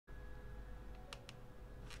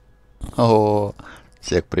О,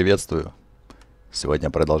 всех приветствую. Сегодня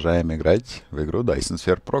продолжаем играть в игру Dyson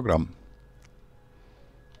Sphere Program.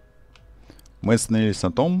 Мы остановились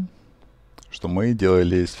на том, что мы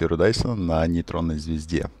делали сферу Дайсона на нейтронной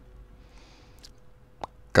звезде.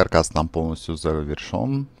 Каркас нам полностью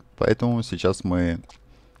завершен, поэтому сейчас мы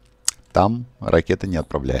там ракеты не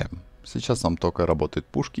отправляем. Сейчас нам только работают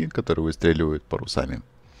пушки, которые выстреливают парусами.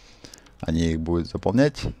 Они их будут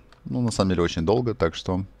заполнять, ну, на самом деле, очень долго, так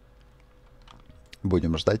что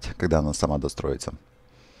будем ждать, когда она сама достроится.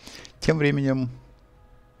 Тем временем,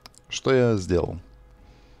 что я сделал?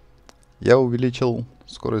 Я увеличил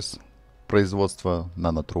скорость производства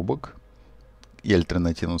нанотрубок и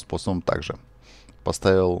альтернативным способом также.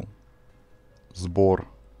 Поставил сбор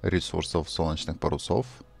ресурсов солнечных парусов,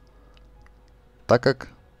 так как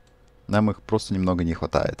нам их просто немного не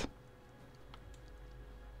хватает.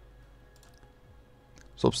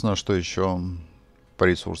 Собственно, что еще по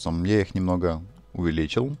ресурсам? Я их немного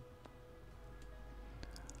увеличил.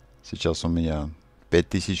 Сейчас у меня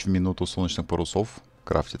 5000 в минуту солнечных парусов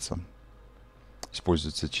крафтится.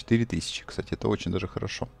 Используется 4000, кстати, это очень даже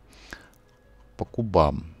хорошо. По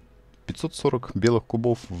кубам. 540 белых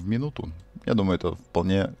кубов в минуту. Я думаю, это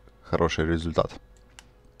вполне хороший результат.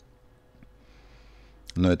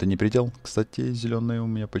 Но это не предел. Кстати, зеленые у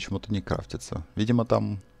меня почему-то не крафтятся. Видимо,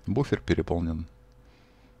 там буфер переполнен.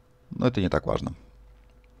 Но это не так важно.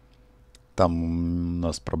 Там у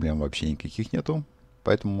нас проблем вообще никаких нету.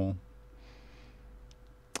 Поэтому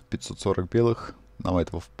 540 белых. Нам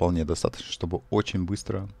этого вполне достаточно, чтобы очень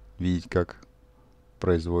быстро видеть, как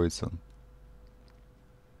производится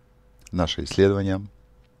наше исследование.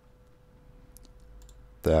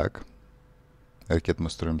 Так. Ракет мы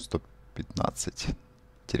строим 115.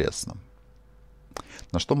 Интересно.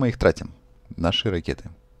 На что мы их тратим? Наши ракеты.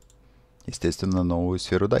 Естественно, новую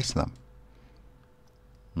сферу Дайсона.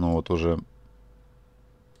 Ну вот уже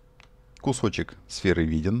кусочек сферы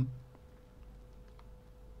виден.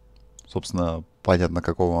 Собственно, понятно,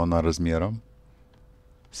 какого она размера.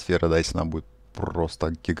 Сфера Дайсона будет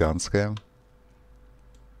просто гигантская.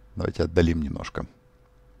 Давайте отдалим немножко.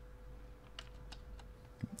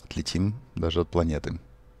 Отлетим даже от планеты.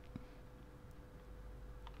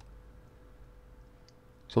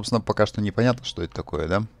 Собственно, пока что непонятно, что это такое,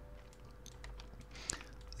 да?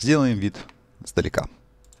 Сделаем вид сдалека.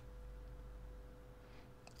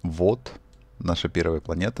 Вот наша первая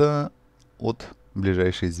планета от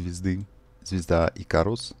ближайшей звезды. Звезда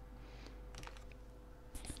Икарус.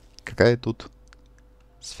 Какая тут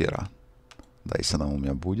сфера Дайсона у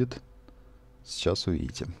меня будет? Сейчас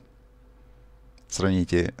увидите.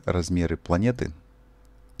 Сравните размеры планеты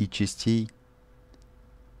и частей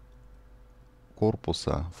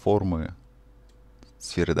корпуса, формы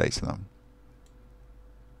сферы Дайсона.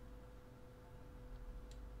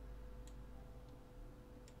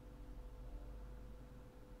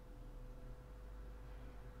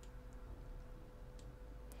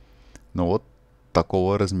 Ну вот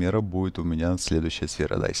такого размера будет у меня следующая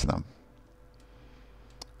сфера Дайсона.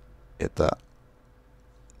 Это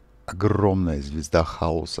огромная звезда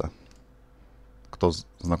Хаоса. Кто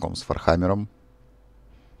знаком с Вархаммером?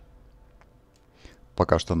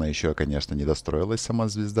 Пока что она еще, конечно, не достроилась, сама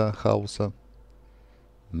звезда Хаоса.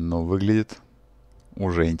 Но выглядит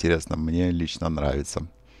уже интересно. Мне лично нравится.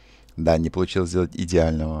 Да, не получилось сделать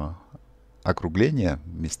идеального округления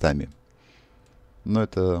местами. Но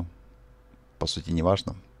это, по сути, не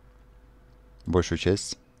важно. Большую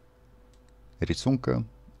часть рисунка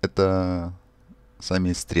 — это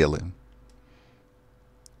сами стрелы.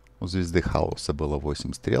 У звезды Хаоса было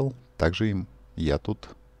 8 стрел. Также им я тут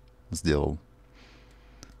сделал.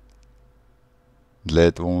 Для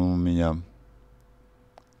этого у меня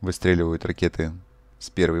выстреливают ракеты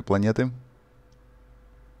с первой планеты.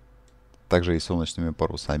 Также и солнечными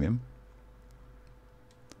парусами.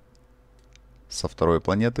 Со второй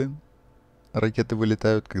планеты ракеты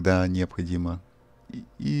вылетают, когда необходимо.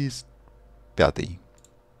 И с пятой.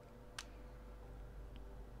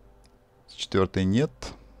 С четвертой нет.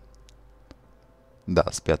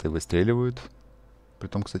 Да, с пятой выстреливают.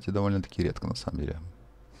 Притом, кстати, довольно-таки редко на самом деле.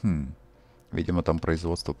 Видимо, там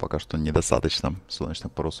производства пока что недостаточно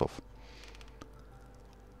солнечных парусов.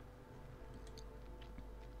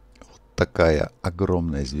 Вот такая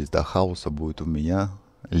огромная звезда Хаоса будет у меня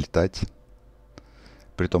летать.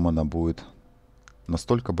 Притом она будет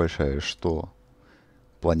настолько большая, что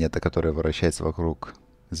планета, которая вращается вокруг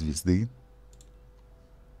звезды,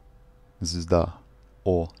 звезда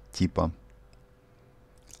О типа,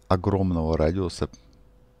 огромного радиуса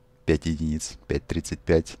 5 единиц,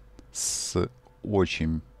 5,35, с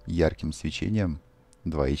очень ярким свечением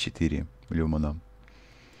 2,4 люмена,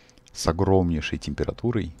 с огромнейшей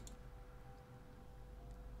температурой.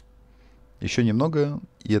 Еще немного,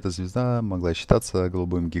 и эта звезда могла считаться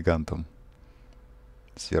голубым гигантом.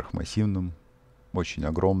 Сверхмассивным, очень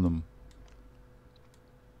огромным.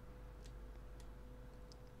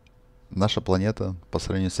 Наша планета по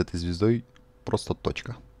сравнению с этой звездой просто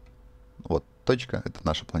точка. Вот точка — это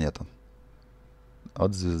наша планета.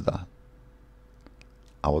 Вот звезда.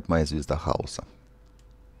 А вот моя звезда Хаоса.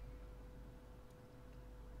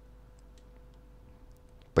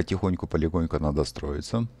 Потихоньку, полегоньку надо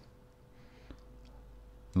строиться.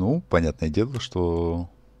 Ну, понятное дело, что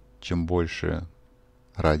чем больше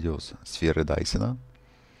радиус сферы Дайсона,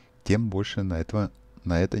 тем больше на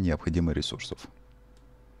это необходимо ресурсов.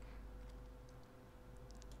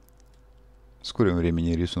 В скором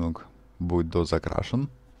времени рисунок будет дозакрашен.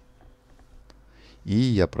 И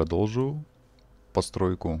я продолжу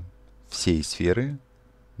постройку всей сферы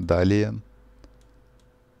далее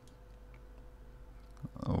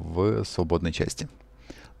в свободной части.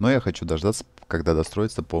 Но я хочу дождаться, когда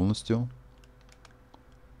достроится полностью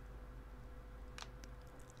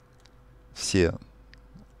все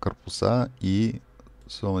корпуса и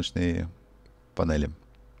солнечные панели.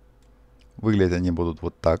 Выглядеть они будут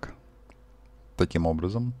вот так, таким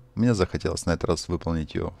образом. Мне захотелось на этот раз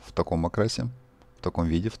выполнить ее в таком окрасе, в таком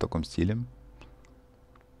виде, в таком стиле.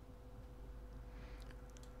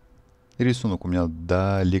 И рисунок у меня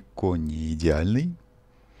далеко не идеальный.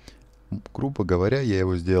 Грубо говоря, я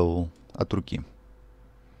его сделал от руки.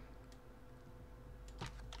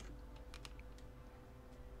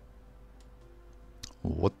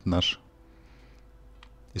 Вот наш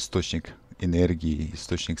источник энергии,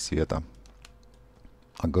 источник света.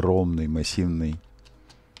 Огромный, массивный.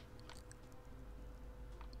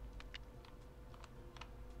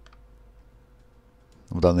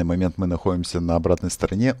 В данный момент мы находимся на обратной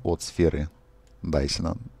стороне от сферы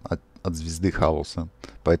Дайсона, от звезды Хаоса.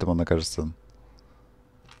 Поэтому мне кажется,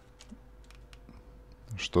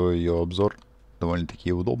 что ее обзор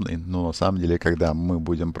довольно-таки удобный. Но на самом деле, когда мы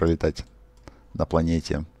будем пролетать на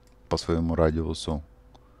планете по своему радиусу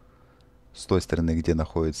с той стороны, где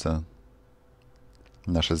находится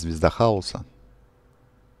наша звезда Хаоса,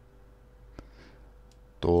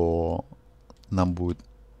 то нам будет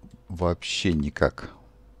вообще никак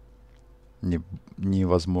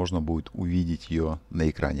невозможно будет увидеть ее на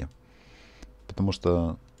экране. Потому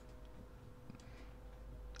что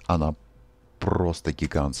она просто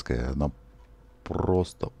гигантская. Она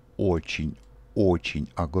просто очень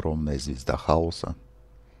огромная звезда Хаоса.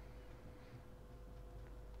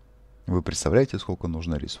 Вы представляете, сколько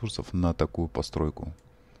нужно ресурсов на такую постройку?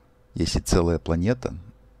 Если целая планета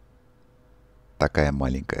такая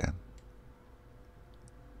маленькая,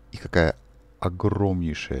 и какая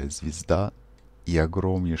огромнейшая звезда и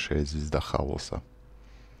огромнейшая звезда Хаоса.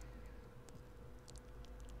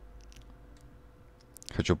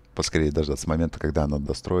 Хочу поскорее дождаться момента, когда она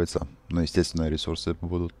достроится. Но, естественно, ресурсы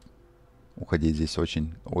будут уходить здесь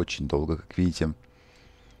очень долго. Как видите,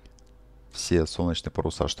 все солнечные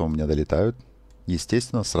паруса, что у меня долетают,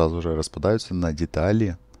 естественно, сразу же распадаются на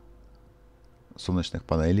детали солнечных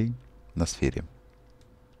панелей на сфере.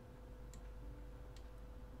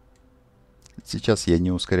 Сейчас я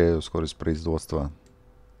не ускоряю скорость производства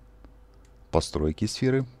постройки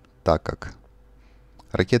сферы, так как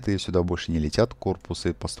ракеты сюда больше не летят,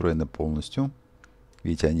 корпусы построены полностью.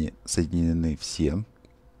 Видите, они соединены все.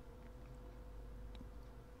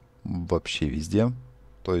 Вообще везде.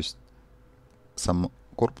 То есть сам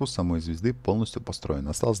корпус самой звезды полностью построен.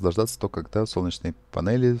 Осталось дождаться только, когда солнечные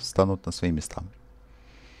панели встанут на свои места.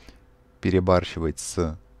 Перебарщивать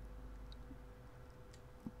с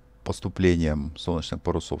поступлением солнечных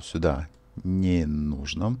парусов сюда не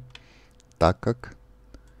нужно, так как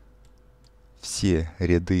все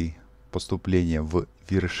ряды поступления в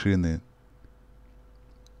вершины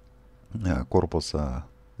корпуса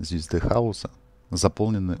звезды Хаоса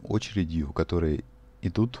заполнены очередью, которые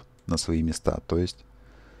идут на свои места. То есть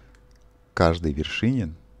к каждой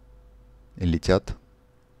вершине летят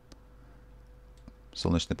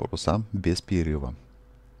солнечные паруса без перерыва.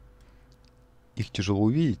 Их тяжело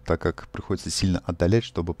увидеть, так как приходится сильно отдалять,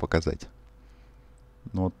 чтобы показать.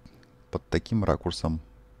 Но вот под таким ракурсом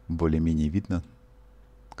более-менее видно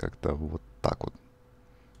как-то вот так вот.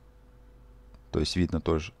 То есть видно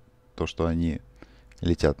тоже то, что они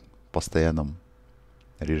летят в постоянном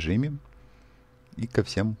режиме и ко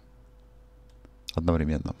всем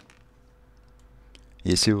одновременно.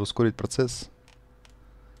 Если ускорить процесс,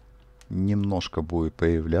 немножко будет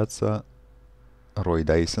появляться рой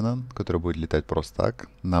Дайсона, который будет летать просто так.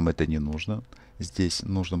 Нам это не нужно. Здесь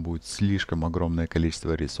нужно будет слишком огромное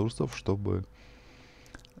количество ресурсов, чтобы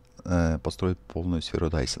построить полную сферу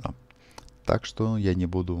Дайсона. Так что я не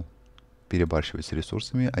буду перебарщивать с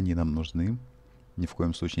ресурсами, они нам нужны. Ни в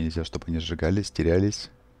коем случае нельзя, чтобы они сжигались, терялись.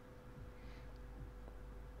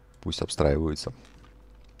 Пусть обстраиваются.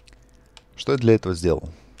 Что я для этого сделал?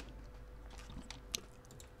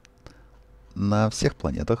 На всех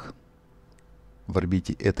планетах, в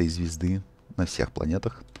орбите этой звезды, на всех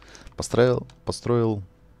планетах, построил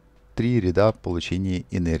 3 ряда получения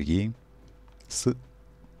энергии с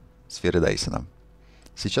сферы Дайсона.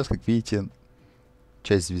 Сейчас, как видите,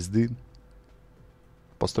 часть звезды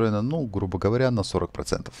построена, ну, грубо говоря, на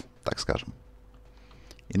 40%, так скажем.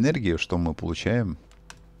 Энергию, что мы получаем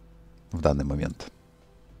в данный момент?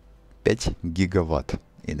 5 гигаватт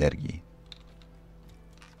энергии.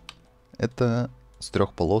 Это с 3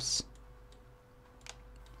 полос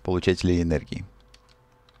получателей энергии.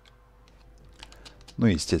 Ну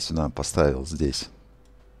и, естественно, поставил здесь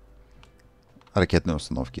ракетные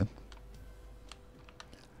установки.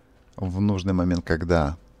 В нужный момент,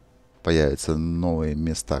 когда появятся новые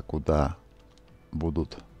места, куда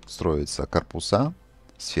будут строиться корпуса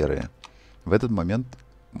сферы, в этот момент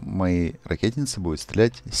мои ракетницы будут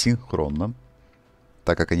стрелять синхронно,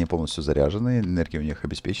 так как они полностью заряжены, энергия у них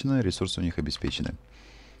обеспечена, ресурсы у них обеспечены.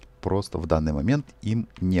 Просто в данный момент им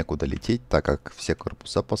некуда лететь, так как все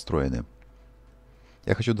корпуса построены.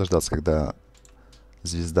 Я хочу дождаться, когда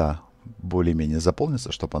звезда более-менее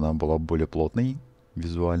заполнится, чтобы она была более плотной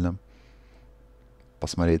визуально.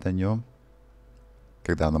 Посмотреть на нее,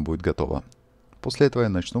 когда она будет готова. После этого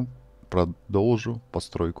я продолжу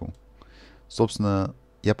постройку. Собственно,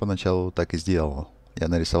 я поначалу так и сделал. Я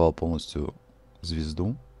нарисовал полностью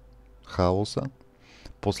звезду Хаоса.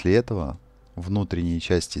 После этого внутренние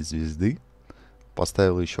части звезды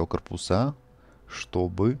поставил еще корпуса,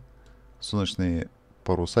 чтобы солнечные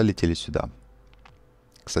паруса летели сюда.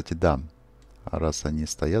 Кстати, да, раз они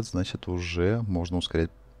стоят, значит уже можно ускорять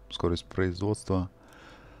скорость производства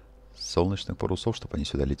солнечных парусов, чтобы они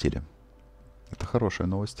сюда летели. Это хорошая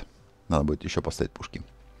новость. Надо будет еще поставить пушки.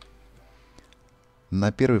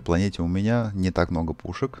 На первой планете у меня не так много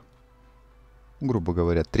пушек. Грубо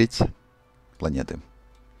говоря, треть планеты.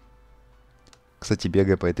 Кстати,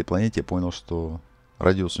 бегая по этой планете, я понял, что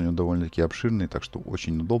радиус у него довольно-таки обширный, так что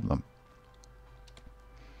очень удобно.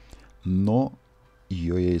 Но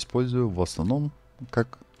ее я использую в основном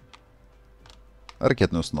как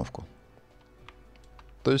ракетную установку.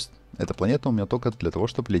 То есть эта планета у меня только для того,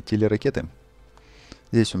 чтобы летели ракеты.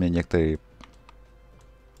 Здесь у меня некоторые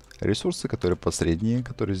ресурсы, которые посредние,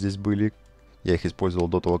 которые здесь были. Я их использовал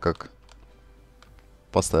до того, как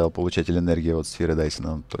поставил получатель энергии от сферы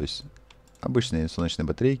Дайсона. То есть обычные солнечные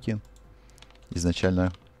батарейки.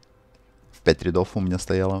 Изначально в 5 рядов у меня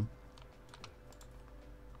стояло.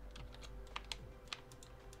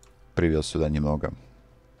 Привез сюда немного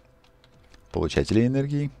получателей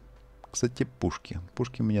энергии. Кстати, пушки.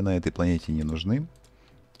 Пушки мне на этой планете не нужны.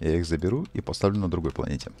 Я их заберу и поставлю на другой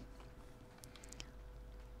планете.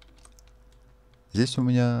 Здесь у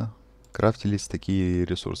меня крафтились такие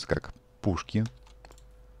ресурсы, как пушки.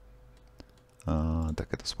 Так,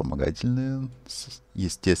 это вспомогательные.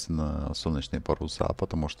 Естественно, солнечные паруса,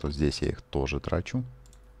 потому что здесь я их тоже трачу.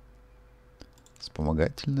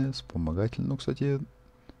 Вспомогательные. Ну, кстати,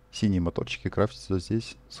 синие моторчики крафтятся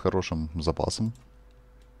здесь с хорошим запасом.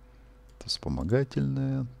 Это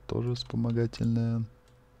вспомогательные, тоже вспомогательные,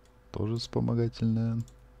 тоже вспомогательные,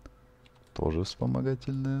 тоже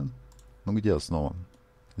вспомогательные. Ну, где основа?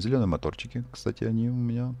 Зеленые моторчики, кстати, они у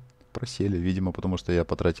меня просели. Видимо, потому что я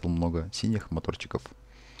потратил много синих моторчиков.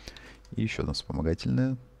 И еще одна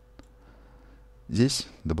вспомогательная. Здесь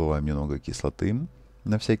добываем немного кислоты.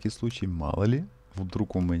 На всякий случай, мало ли.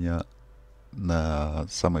 Вдруг у меня на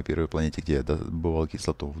самой первой планете, где я добывал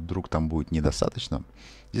кислоту, вдруг там будет недостаточно.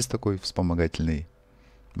 Здесь такой вспомогательный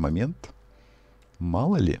момент.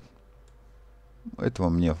 Мало ли. Этого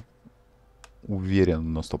мне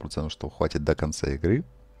уверен на 100%, что хватит до конца игры.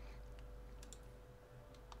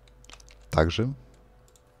 Также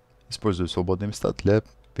использую свободные места для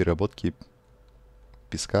переработки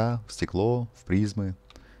песка в стекло, в призмы.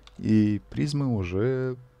 И призмы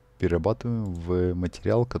уже перерабатываем в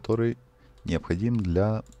материал, который необходим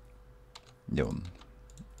для... Где он?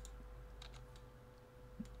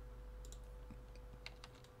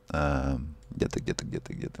 Где-то.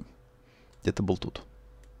 Где-то был тут.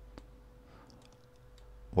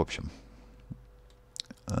 В общем,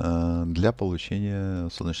 для получения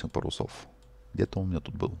солнечных парусов. Где-то он у меня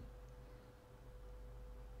тут был.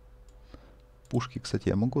 Пушки, кстати,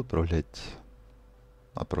 я могу отправлять.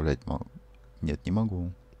 Отправлять могу. Нет, не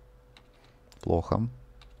могу. Плохо.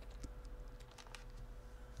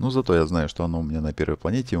 Но зато я знаю, что оно у меня на первой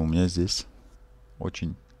планете, и у меня здесь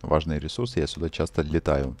очень важный ресурс, я сюда часто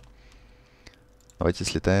летаю. Давайте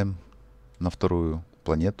слетаем на вторую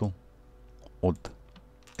планету от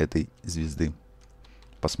этой звезды.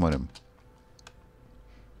 Посмотрим,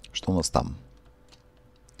 что у нас там.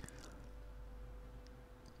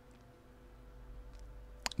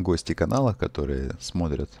 Гости канала, которые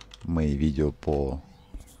смотрят мои видео по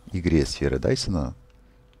игре сферы Дайсона,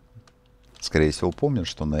 скорее всего помнят,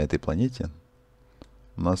 что на этой планете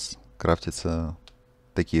у нас крафтятся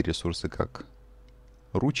такие ресурсы, как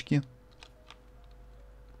ручки.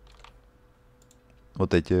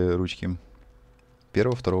 Вот эти ручки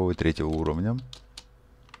первого, второго и третьего уровня.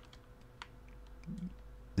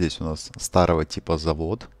 Здесь у нас старого типа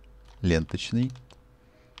завод, ленточный,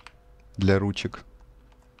 для ручек.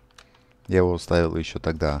 Я его ставил еще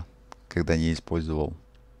тогда, когда не использовал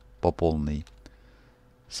по полной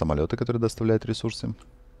самолеты, которые доставляют ресурсы.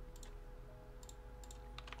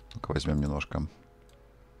 Ну-ка возьмем немножко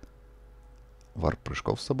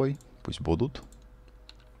варп-прыжков с собой. Пусть будут.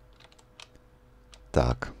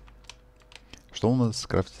 Так. Что у нас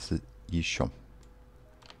крафтится еще?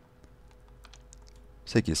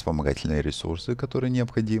 Всякие вспомогательные ресурсы, которые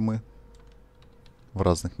необходимы в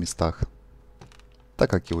разных местах. Так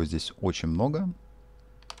как его здесь очень много,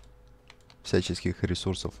 всяческих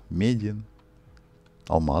ресурсов, меди,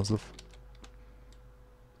 алмазов.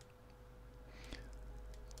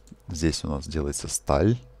 Здесь у нас делается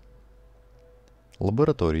сталь.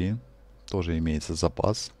 Лаборатории тоже имеется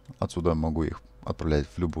запас. Отсюда я могу их отправлять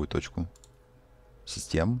в любую точку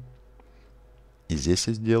систем. И здесь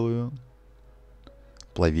я сделаю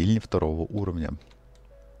плавильни второго уровня.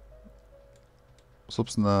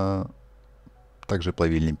 Собственно, также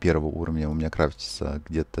плавильни первого уровня у меня крафтится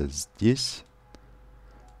где-то здесь.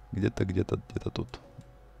 Где-то тут.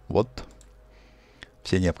 Вот.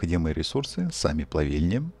 Все необходимые ресурсы, сами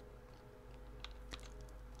плавильни.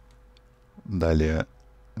 Далее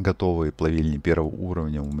готовые плавильни первого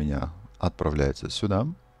уровня у меня отправляются сюда.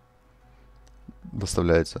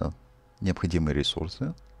 Доставляются необходимые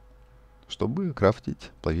ресурсы, чтобы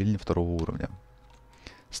крафтить плавильни второго уровня.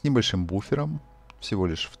 С небольшим буфером, всего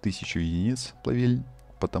лишь в 1000 единиц плавильни,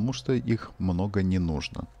 потому что их много не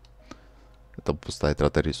нужно. Это пустая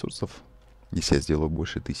трата ресурсов. Если я сделаю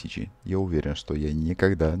больше 1000, я уверен, что я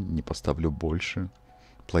никогда не поставлю больше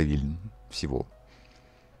плавильни всего.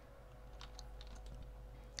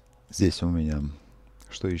 Здесь у меня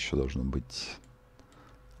что еще должно быть?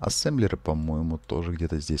 Ассемблеры, по-моему, тоже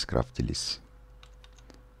где-то здесь крафтились.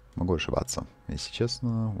 Могу ошибаться. Если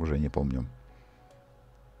честно, уже не помню.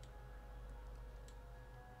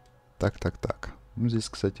 Так. Ну, здесь,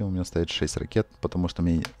 кстати, у меня стоит 6 ракет, потому что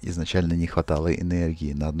мне изначально не хватало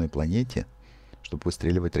энергии на одной планете, чтобы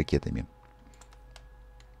выстреливать ракетами.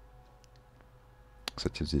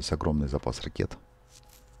 Кстати, здесь огромный запас ракет.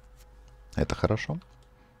 Это хорошо.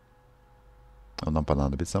 Он нам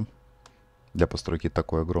понадобится для постройки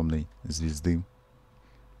такой огромной звезды.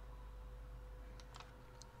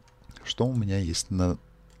 Что у меня есть на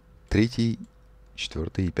 3,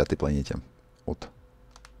 4 и 5 планете от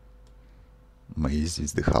моей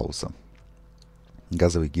звезды Хаоса?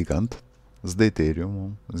 Газовый гигант с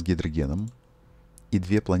дейтериумом, с гидрогеном и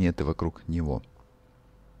 2 планеты вокруг него.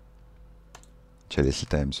 Вначале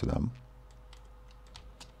слетаем сюда.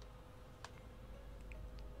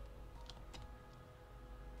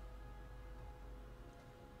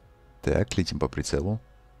 Так, летим по прицелу.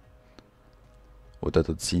 Вот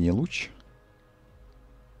этот синий луч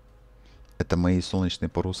 — это мои солнечные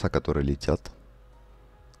паруса, которые летят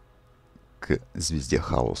к звезде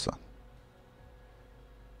Хаоса.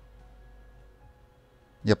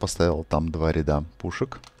 Я поставил там 2 ряда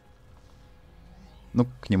пушек. Ну,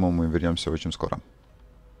 к нему мы вернемся очень скоро.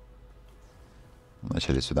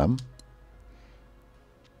 Вначале сюда.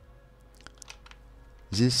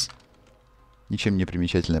 Здесь ничем не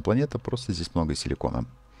примечательная планета, просто здесь много силикона.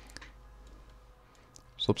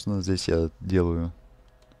 Собственно, здесь я делаю...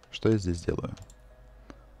 Что я здесь делаю?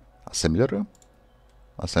 Ассемблеры.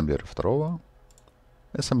 Ассемблеры второго.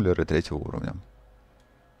 Ассемблеры третьего уровня.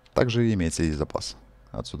 Также имеется и запас.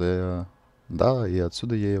 Отсюда я... Да, и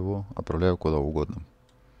отсюда я его отправляю куда угодно.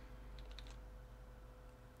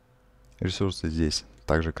 Ресурсы здесь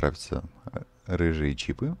также крафтятся рыжие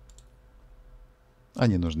чипы.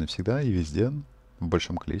 Они нужны всегда и везде, в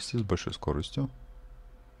большом количестве, с большой скоростью.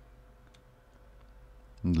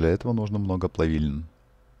 Для этого нужно много плавилин.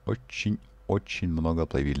 Очень много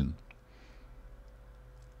плавилин.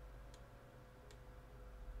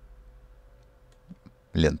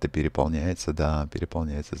 Лента переполняется, да,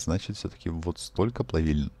 переполняется. Значит, все-таки вот столько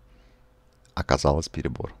плавилин оказалось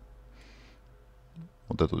перебор.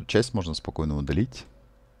 Вот эту часть можно спокойно удалить,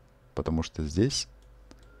 потому что здесь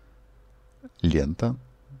лента,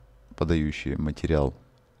 подающая материал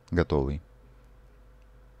готовый,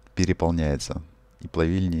 переполняется. И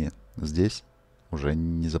плавильни здесь уже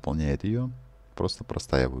не заполняет ее, просто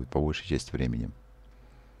простаивают по большей части времени.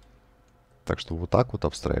 Так что вот так вот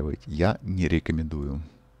обстраивать я не рекомендую.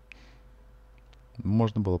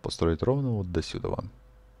 Можно было построить ровно вот до сюда.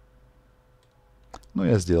 Но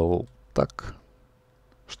я сделал так,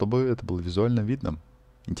 чтобы это было визуально видно.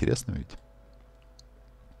 Интересно ведь.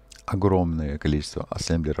 Огромное количество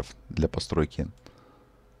ассемблеров для постройки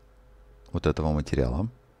вот этого материала,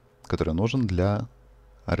 который нужен для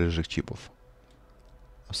рыжих чипов.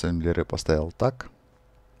 Ассемблеры поставил так.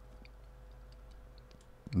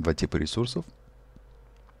 Два типа ресурсов.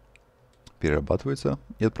 Перерабатывается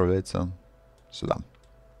и отправляется сюда.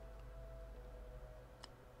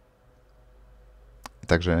 И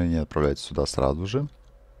также они отправляются сюда сразу же,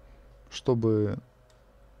 чтобы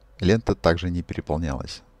лента также не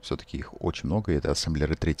переполнялась. Все-таки их очень много, и это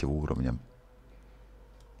ассемблеры третьего уровня.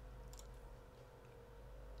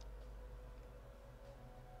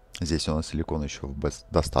 Здесь у нас силикон еще в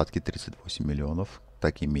достатке 38 миллионов,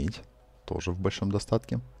 так и медь тоже в большом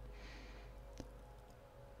достатке.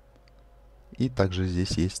 И также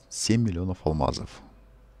здесь есть 7 миллионов алмазов.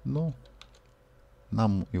 Но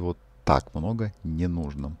нам его так много не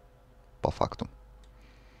нужно, по факту.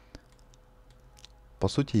 По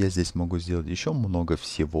сути, я здесь могу сделать еще много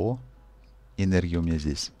всего. Энергии у меня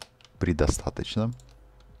здесь предостаточно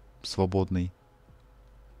свободной.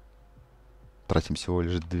 Тратим всего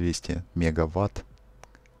лишь 200 мегаватт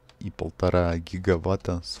и 1,5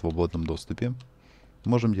 гигаватта в свободном доступе.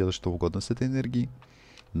 Можем делать что угодно с этой энергией,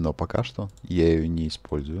 но пока что я ее не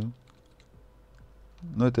использую.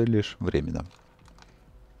 Но это лишь временно.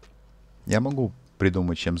 Я могу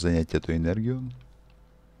придумать, чем занять эту энергию,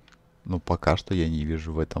 но пока что я не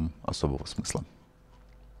вижу в этом особого смысла.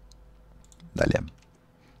 Далее.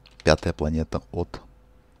 5-я планета от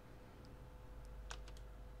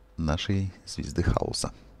нашей звезды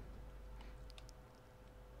Хаоса.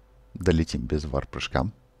 Долетим без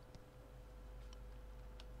варп-прыжка.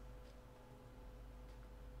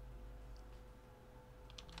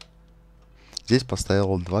 Здесь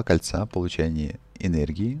поставил 2 кольца получения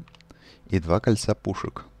энергии и 2 кольца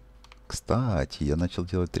пушек. Кстати, я начал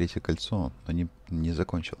делать 3-е кольцо, но не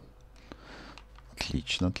закончил.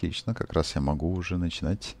 Отлично, отлично. Как раз я могу уже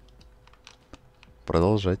начинать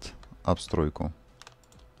продолжать обстройку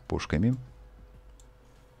пушками.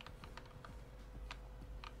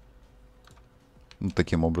 Вот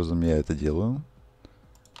таким образом я это делаю.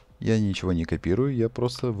 Я ничего не копирую, я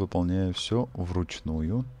просто выполняю все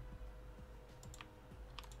вручную.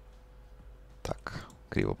 Так,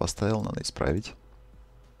 криво поставил, надо исправить.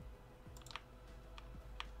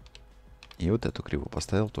 И вот эту криво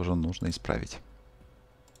поставил, тоже нужно исправить.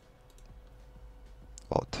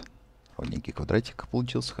 Вот. Ровненький квадратик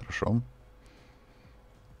получился, хорошо.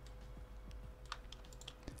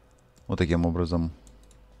 Вот таким образом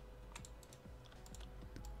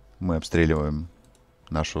мы обстреливаем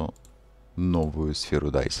нашу новую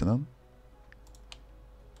сферу Дайсона.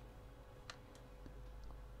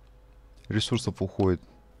 Ресурсов уходит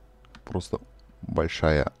просто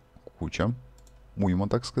большая куча. Уйма,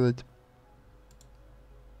 так сказать.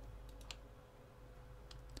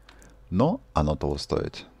 Но оно того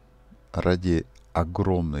стоит. Ради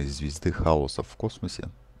огромной звезды хаоса в космосе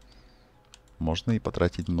можно и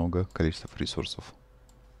потратить много количества ресурсов.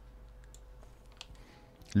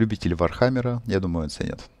 Любители Вархаммера, я думаю,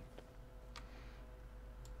 оценят.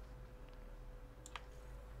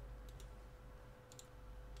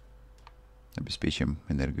 Обеспечим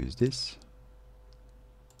энергию здесь.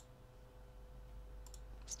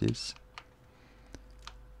 Здесь.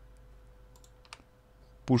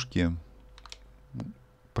 Пушки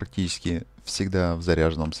практически всегда в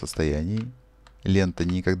заряженном состоянии. Лента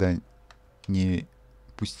никогда не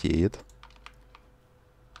пустеет.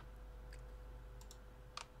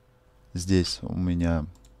 Здесь у меня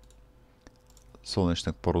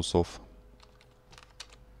солнечных парусов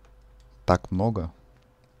так много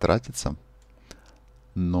тратится,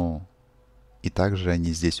 но и также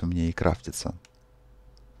они здесь у меня и крафтятся.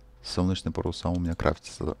 Солнечные паруса у меня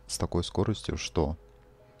крафтятся с такой скоростью, что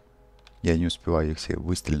я не успеваю их все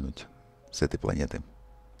выстрелить с этой планеты.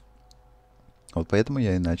 Вот поэтому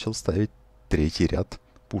я и начал ставить 3-й ряд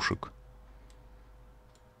пушек.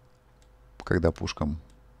 Когда пушкам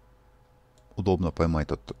удобно поймать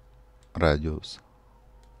тот радиус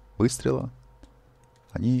выстрела,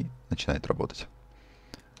 они начинают работать.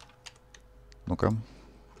 Ну-ка,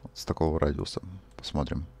 Вот с такого радиуса.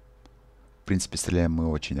 Посмотрим. В принципе, стреляем мы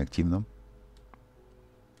очень активно.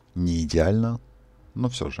 Не идеально, но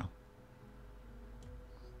все же.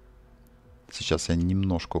 Сейчас я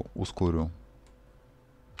немножко ускорю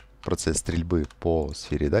процесс стрельбы по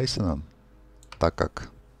сфере Дайсона, так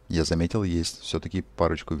как я заметил, есть все-таки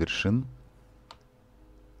парочку вершин,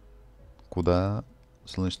 куда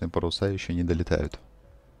солнечные паруса еще не долетают.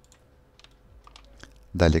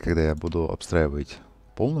 Далее, когда я буду обстраивать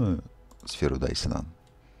полную сферу Дайсона,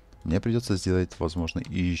 мне придется сделать, возможно,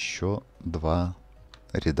 и еще 2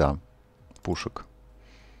 ряда пушек,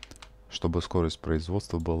 чтобы скорость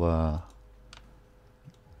производства была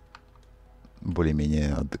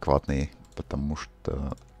более-менее адекватной, потому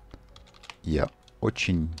что я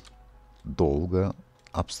очень долго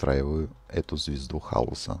обстраиваю эту звезду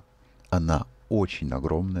Хаоса. Она очень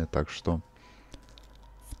огромная, так что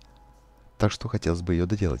хотелось бы ее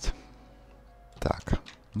доделать. Так,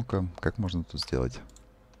 ну-ка, как можно тут сделать?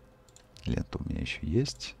 Лента у меня еще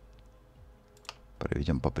есть.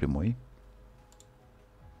 Проведем по прямой.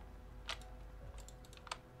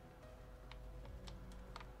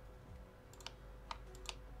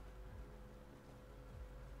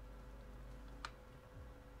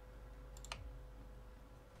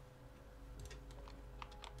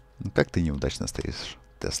 Ну, как ты неудачно стоишь,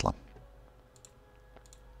 Тесла.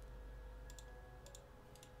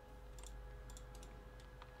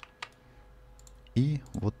 И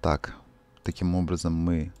вот так. Таким образом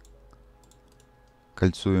мы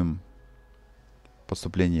кольцуем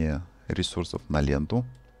поступление ресурсов на ленту.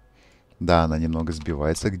 Да, она немного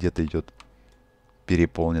сбивается, где-то идет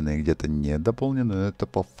переполненная, где-то недополненная, но это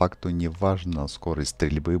по факту не важно. Скорость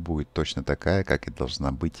стрельбы будет точно такая, как и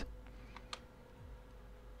должна быть.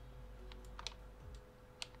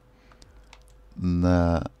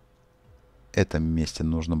 На этом месте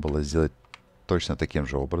нужно было сделать точно таким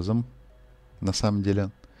же образом, на самом деле,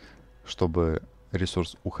 чтобы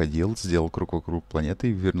ресурс уходил, сделал круг вокруг планеты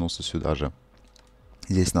и вернулся сюда же.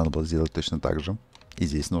 Здесь надо было сделать точно так же. И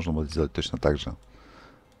здесь нужно было сделать точно так же.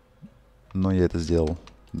 Но я это сделал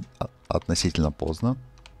относительно поздно.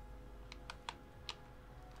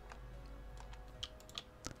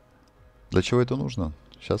 Для чего это нужно?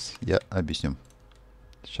 Сейчас я объясню.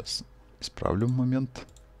 Сейчас исправлю момент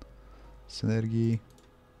с энергией.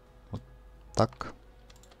 Вот так.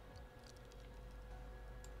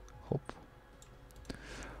 Хоп.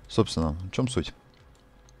 Собственно, в чем суть?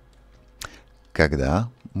 Когда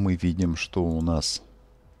мы видим, что у нас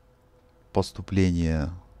поступление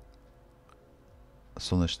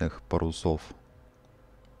солнечных парусов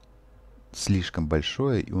слишком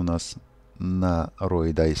большое, и у нас на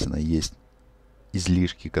рое Дайсона есть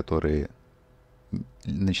излишки, которые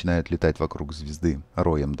начинают летать вокруг звезды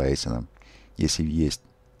роем Дайсона. Если есть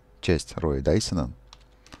часть роя Дайсона,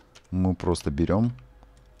 мы просто берем,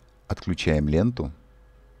 отключаем ленту,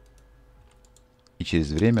 и через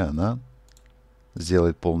время она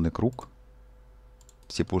сделает полный круг.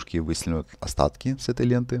 Все пушки выстрелят остатки с этой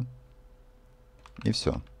ленты. И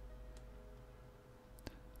все.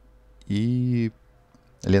 И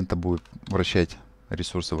лента будет вращать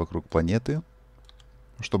ресурсы вокруг планеты,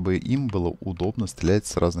 чтобы им было удобно стрелять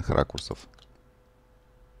с разных ракурсов.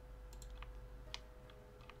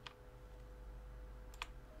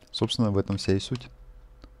 Собственно, в этом вся и суть.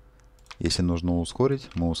 Если нужно ускорить,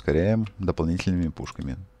 мы ускоряем дополнительными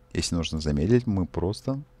пушками. Если нужно замедлить, мы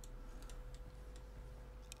просто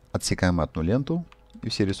отсекаем одну ленту, и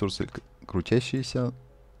все ресурсы крутящиеся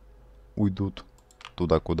уйдут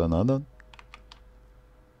туда, куда надо,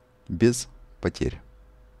 без потерь.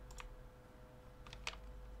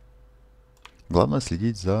 Главное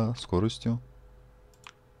следить за скоростью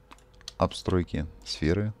обстройки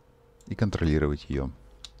сферы и контролировать ее.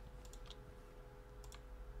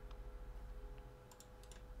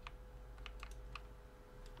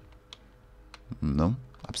 Ну,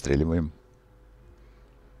 обстреливаем.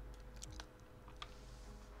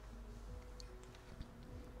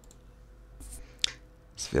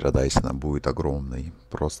 Сфера Дайсона будет огромной,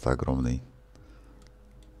 просто огромной.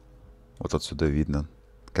 Вот отсюда видно,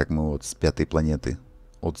 как мы вот с 5-й планеты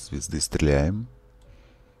от звезды стреляем.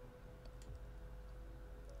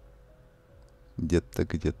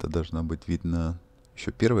 Где-то должна быть видно еще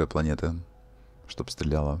 1-я планета, чтобы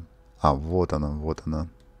стреляла. А, вот она, вот она.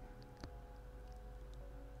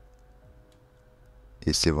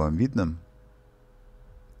 Если вам видно,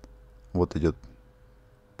 вот идет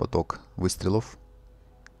поток выстрелов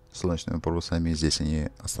солнечными парусами. Здесь они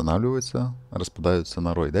останавливаются, распадаются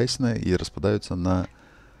на рой Дайсона и распадаются на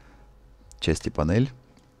части панель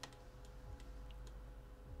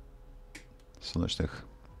солнечных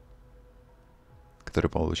которые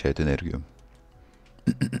получают энергию.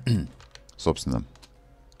 Собственно,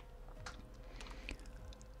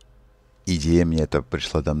 идея мне это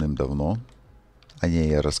пришла давным-давно. О ней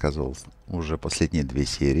я рассказывал уже последние 2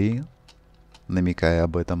 серии, намекая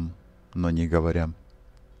об этом, но не говоря.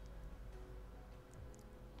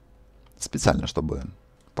 Специально, чтобы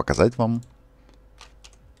показать вам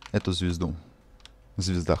эту звезду.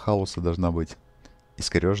 Звезда хаоса должна быть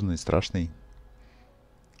искореженной, страшной,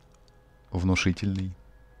 внушительной.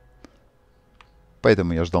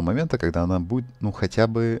 Поэтому я ждал момента, когда она будет, ну, хотя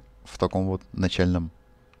бы в таком вот начальном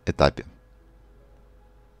этапе.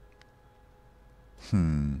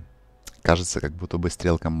 Кажется, как будто бы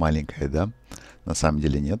стрелка маленькая, да? На самом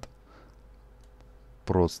деле нет.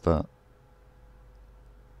 Просто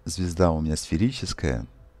звезда у меня сферическая,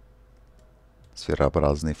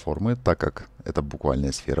 сферообразной формы, так как это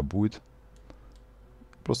буквальная сфера будет.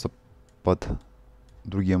 Просто под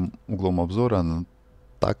другим углом обзора она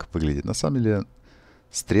так выглядит. На самом деле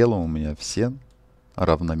стрелы у меня все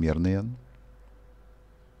равномерные.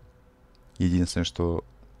 Единственное, что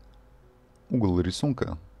угол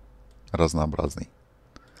рисунка разнообразный.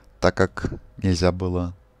 Так как нельзя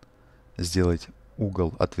было сделать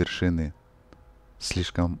угол от вершины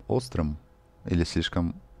слишком острым или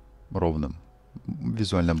слишком ровным,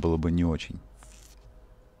 визуально было бы не очень.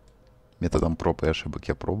 Методом проб и ошибок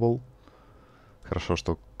я пробовал. Хорошо,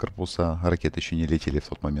 что корпуса ракет еще не летели в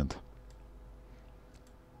тот момент.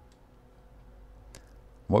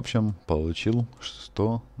 В общем, получил,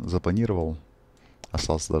 что запланировал.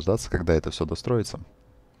 Осталось дождаться, когда это все достроится.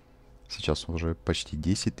 Сейчас уже почти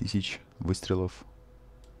 10 тысяч выстрелов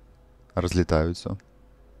разлетаются.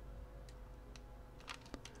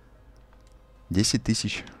 10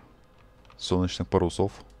 тысяч солнечных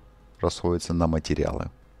парусов расходятся на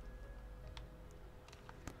материалы.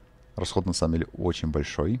 Расход на самом деле очень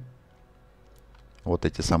большой. Вот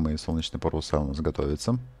эти самые солнечные паруса у нас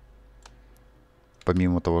готовятся.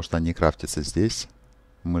 Помимо того, что они крафтятся здесь,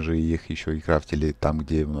 мы же их еще и крафтили там,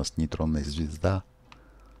 где у нас нейтронная звезда.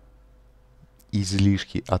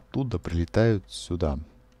 Излишки оттуда прилетают сюда.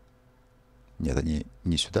 Нет, они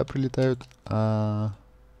не сюда прилетают, а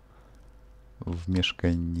в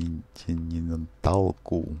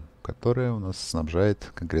межконтиненталку, которая у нас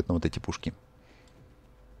снабжает конкретно вот эти пушки.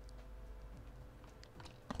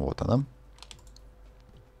 Вот она.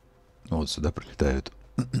 Вот сюда прилетают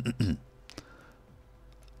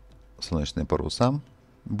солнечные паруса.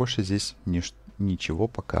 Больше здесь ничего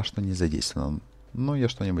пока что не задействовано. Но я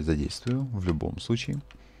что-нибудь задействую в любом случае.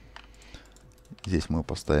 Здесь мы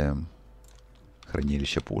поставим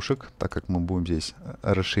хранилище пушек, так как мы будем здесь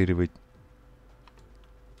расширивать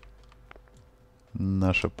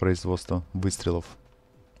наше производство выстрелов.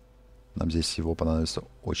 Нам здесь всего понадобится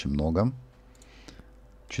очень много.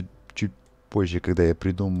 Чуть позже, когда я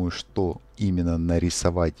придумаю, что именно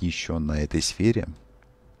нарисовать еще на этой сфере,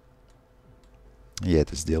 я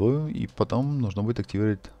это сделаю, и потом нужно будет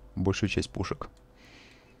активировать большую часть пушек.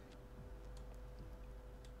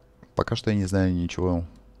 Пока что я не знаю ничего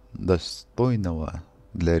достойного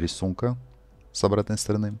для рисунка с обратной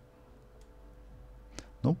стороны.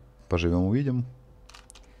 Ну, поживем, увидим.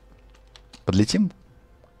 Подлетим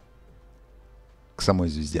к самой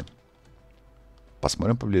звезде.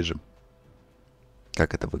 Посмотрим поближе,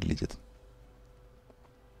 как это выглядит.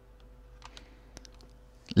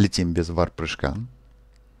 Летим без варп-прыжка.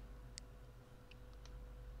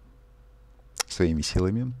 Своими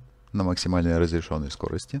силами на максимальной разрешенной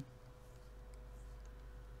скорости.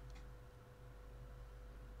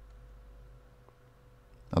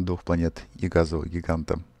 От 2 планет и газового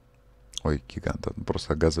гиганта. Ой, гиганта.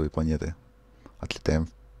 Просто газовые планеты. Отлетаем.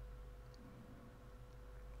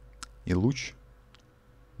 И луч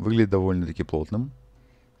выглядит довольно-таки плотным.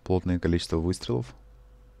 Плотное количество выстрелов,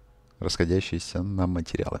 расходящиеся на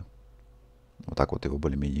материалы. Вот так вот его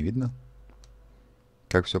более-менее видно,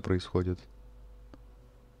 как все происходит.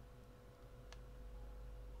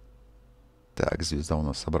 Так, звезда у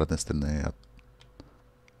нас с обратной стороны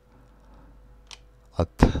от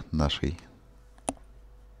нашей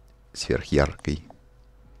сверхяркой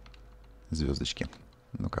звездочки.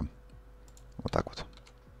 Ну-ка, вот так вот.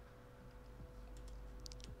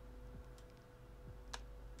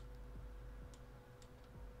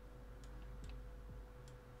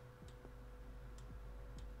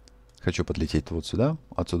 Хочу подлететь вот сюда,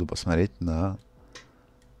 отсюда посмотреть на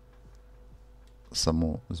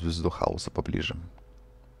саму звезду хаоса поближе.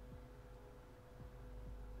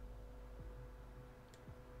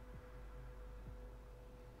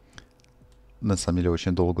 На самом деле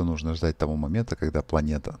очень долго нужно ждать того момента, когда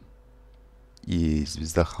планета и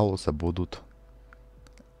звезда хаоса будут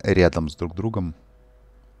рядом с друг другом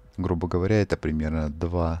Грубо говоря, это примерно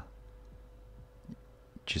 2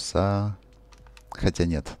 часа, хотя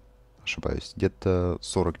нет, ошибаюсь, где-то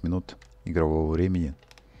 40 минут игрового времени,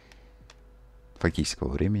 фактического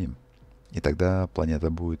времени, и тогда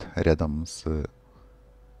планета будет рядом с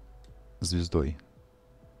звездой.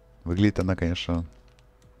 Выглядит она, конечно,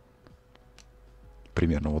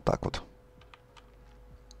 примерно вот так вот.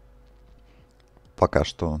 Пока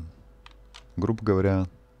что, грубо говоря,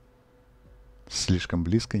 слишком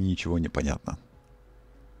близко, ничего не понятно.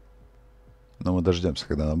 Но мы дождемся,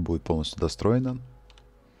 когда она будет полностью достроена.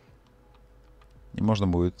 И можно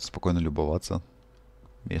будет спокойно любоваться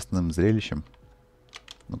местным зрелищем.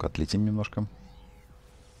 Ну-ка, отлетим немножко.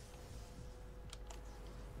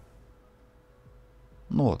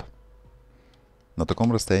 Ну вот. На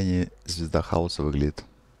таком расстоянии звезда Хаоса выглядит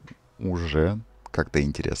уже как-то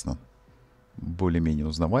интересно. Более-менее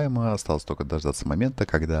узнаваемо. Осталось только дождаться момента,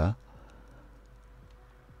 когда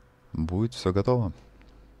будет все готово.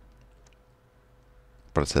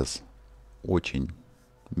 Процесс очень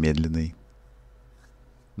медленный,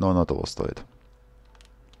 но оно того стоит.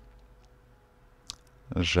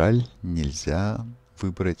 Жаль, нельзя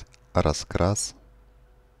выбрать раскрас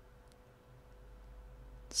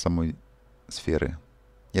самой сферы.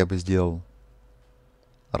 Я бы сделал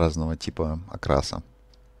разного типа окраса.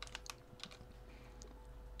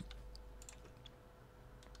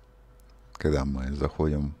 Когда мы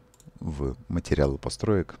заходим в материалы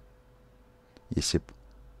построек, если б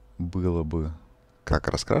было бы как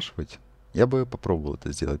раскрашивать, я бы попробовал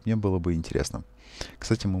это сделать. Мне было бы интересно.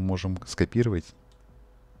 Кстати, мы можем скопировать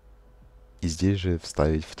и здесь же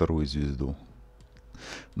вставить вторую звезду.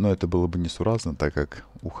 Но это было бы несуразно, так как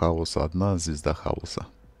у Хаоса одна звезда Хаоса.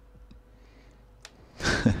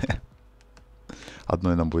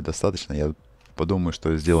 Одной нам будет достаточно. Я подумаю,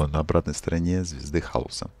 что я сделаю на обратной стороне звезды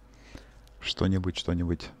Хаоса.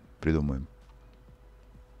 Что-нибудь придумаем.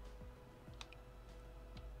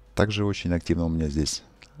 Также очень активно у меня здесь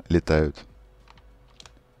летают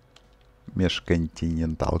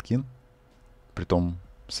межконтиненталки. Притом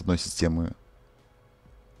с одной системы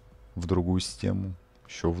в другую систему,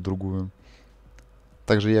 еще в другую.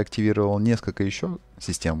 Также я активировал несколько еще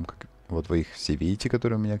систем. Как вот вы их все видите,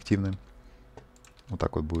 которые у меня активны. Вот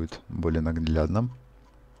так вот будет более наглядно.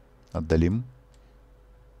 Отдалим.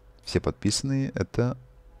 Все подписанные — это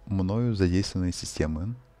мною задействованные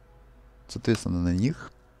системы. Соответственно, на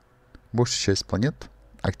них большая часть планет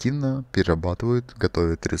активно перерабатывают,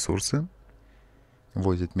 готовят ресурсы,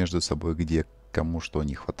 возят между собой, где кому что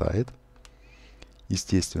не хватает.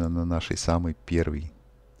 Естественно, на нашей самой первой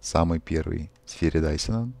сфере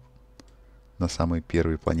Дайсона, на самой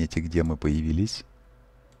первой планете, где мы появились,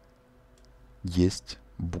 есть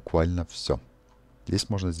буквально все. Здесь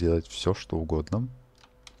можно сделать все, что угодно.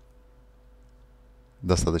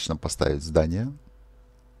 Достаточно поставить здание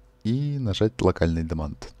и нажать локальный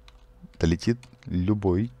демант. Долетит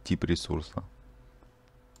любой тип ресурса.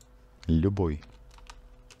 Любой.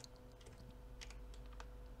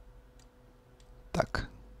 Так,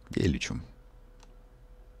 где я лечу?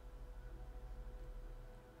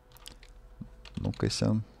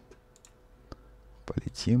 Ну-ка-ся.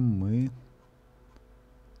 Полетим мы.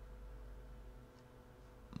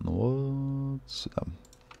 Ну вот сюда.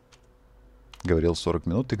 Говорил 40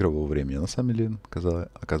 минут игрового времени. На самом деле,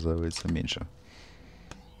 оказывается, меньше.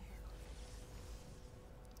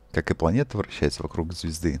 Как и планета вращается вокруг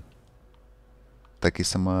звезды, так и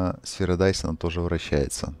сама сфера Дайсона тоже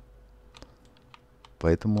вращается.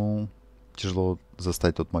 Поэтому тяжело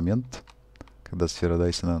застать тот момент, когда сфера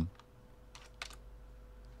Дайсона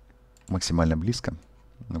максимально близко.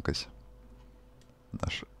 Ну-ка.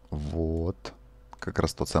 Вот. Как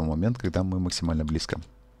раз тот самый момент, когда мы максимально близко.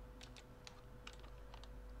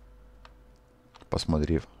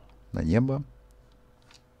 Посмотрев на небо,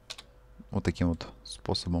 вот таким вот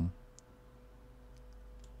способом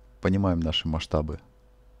понимаем наши масштабы.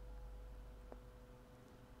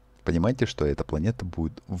 Понимаете, что эта планета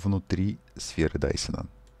будет внутри сферы Дайсона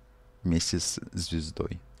вместе с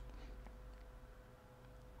звездой.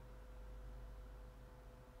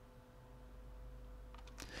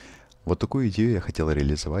 Вот такую идею я хотел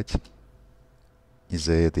реализовать.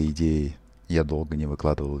 Из-за этой идеи я долго не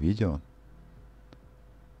выкладывал видео.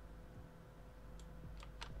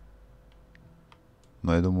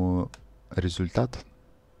 Но я думаю, результат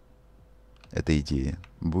этой идеи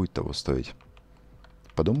будет того стоить.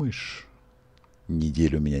 Подумаешь,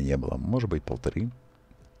 неделю у меня не было, может быть, 1,5.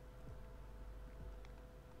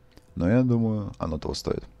 Но я думаю, оно того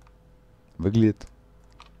стоит. Выглядит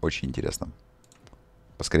очень интересно.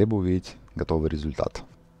 Поскорее бы увидеть готовый результат.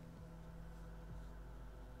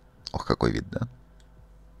 Ох, какой вид, да?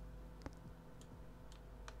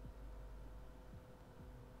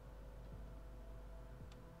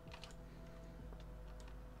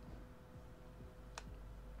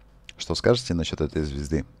 Что скажете насчет этой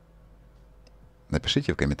звезды?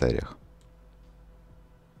 Напишите в комментариях.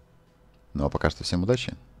 Ну а пока что всем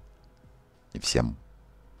удачи и всем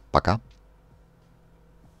пока.